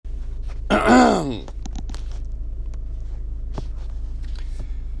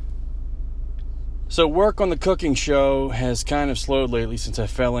So work on the cooking show has kind of slowed lately since I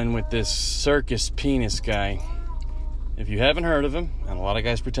fell in with this circus penis guy. If you haven't heard of him, and a lot of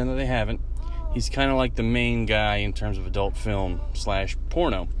guys pretend that they haven't, he's kind of like the main guy in terms of adult film /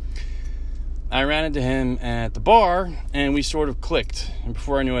 porno. I ran into him at the bar, and we sort of clicked. And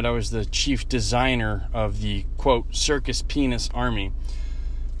before I knew it, I was the chief designer of the, quote, Circus Penis Army,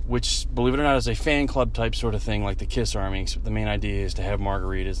 which, believe it or not, is a fan club type sort of thing like the Kiss Army, except the main idea is to have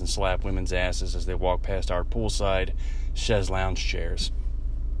margaritas and slap women's asses as they walk past our poolside chaise lounge chairs.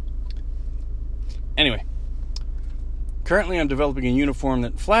 Anyway, currently I'm developing a uniform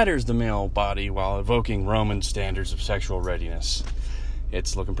that flatters the male body while evoking Roman standards of sexual readiness.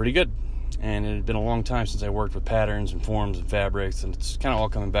 It's looking pretty good, and it had been a long time since I worked with patterns and forms and fabrics, and it's kind of all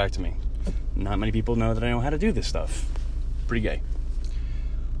coming back to me. Not many people know that I know how to do this stuff. Pretty gay.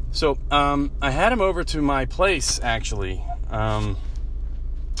 So, I had him over to my place, actually. My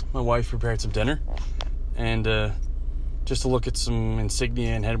wife prepared some dinner, and just to look at some insignia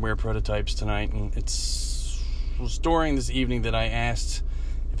and headwear prototypes tonight, and it was during this evening that I asked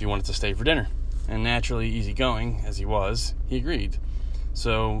if he wanted to stay for dinner. And naturally, easygoing as he was, he agreed.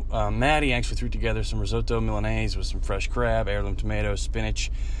 So, Maddie actually threw together some risotto Milanese with some fresh crab, heirloom tomatoes,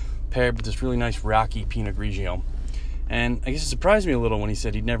 spinach, paired with this really nice rocky Pinot Grigio. And I guess it surprised me a little when he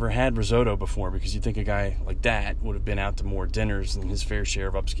said he'd never had risotto before, because you'd think a guy like that would have been out to more dinners than his fair share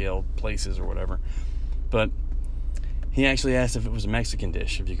of upscale places or whatever. But he actually asked if it was a Mexican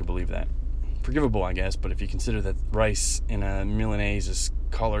dish, if you could believe that. Forgivable, I guess, but if you consider that rice in a Milanese is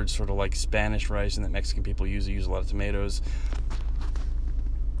colored sort of like Spanish rice and that Mexican people use a lot of tomatoes,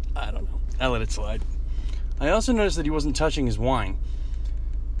 I don't know. I let it slide. I also noticed that he wasn't touching his wine.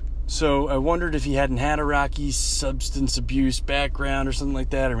 So I wondered if he hadn't had a rocky substance abuse background or something like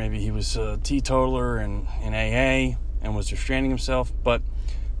that, or maybe he was a teetotaler in AA and was restraining himself. But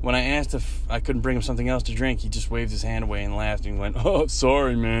when I asked if I couldn't bring him something else to drink, he just waved his hand away and laughed and went, "Oh,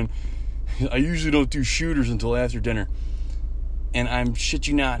 sorry, man. I usually don't do shooters until after dinner." And I'm shit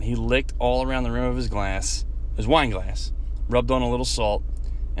you not, he licked all around the rim of his wine glass, rubbed on a little salt,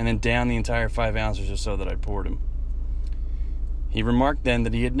 and then downed the entire 5 ounces or so that I'd poured him. He remarked then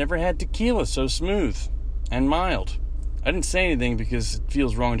that he had never had tequila so smooth and mild. I didn't say anything because it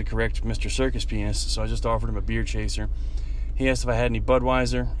feels wrong to correct Mr. Circus Penis, so I just offered him a beer chaser. He asked if I had any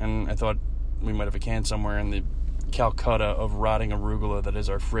Budweiser, and I thought we might have a can somewhere in the Calcutta of rotting arugula that is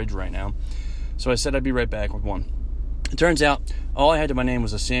our fridge right now. So I said I'd be right back with one. It turns out all I had to my name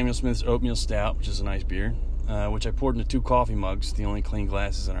was a Samuel Smith's Oatmeal Stout, which is a nice beer, which I poured into 2 coffee mugs, the only clean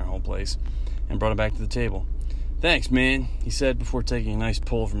glasses in our whole place, and brought it back to the table. "Thanks, man," he said before taking a nice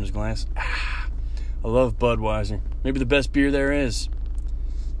pull from his glass. "I love Budweiser. Maybe the best beer there is."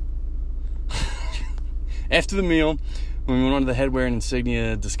 After the meal, when we went on to the headwear and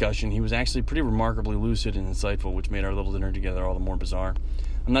insignia discussion, he was actually pretty remarkably lucid and insightful, which made our little dinner together all the more bizarre.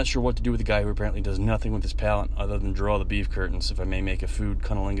 I'm not sure what to do with a guy who apparently does nothing with his palate other than draw the beef curtains, if I may make a food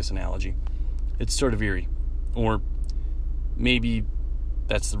cunnilingus analogy. It's sort of eerie. Or maybe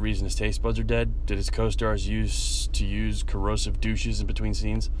that's the reason his taste buds are dead. Did his co-stars use corrosive douches in between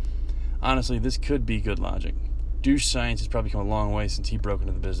scenes? Honestly, this could be good logic. Douche science has probably come a long way since he broke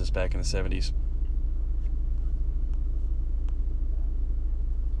into the business back in the 70s.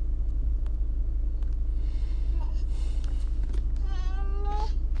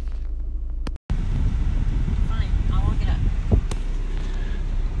 Fine, I'll look it up.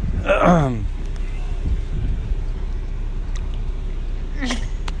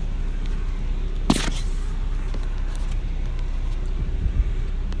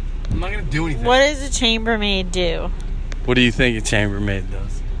 I'm not going to do anything. What does a chambermaid do? What do you think a chambermaid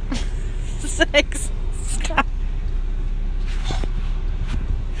does? Sex stuff.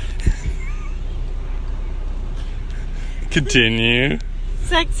 Continue.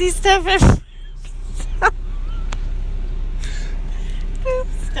 Sexy stuff and poop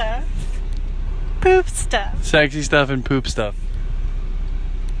stuff. Poop stuff. Sexy stuff and poop stuff.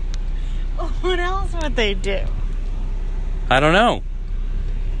 What else would they do? I don't know.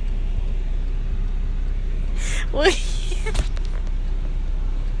 Well,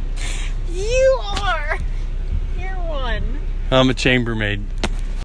 you're one. I'm a chambermaid.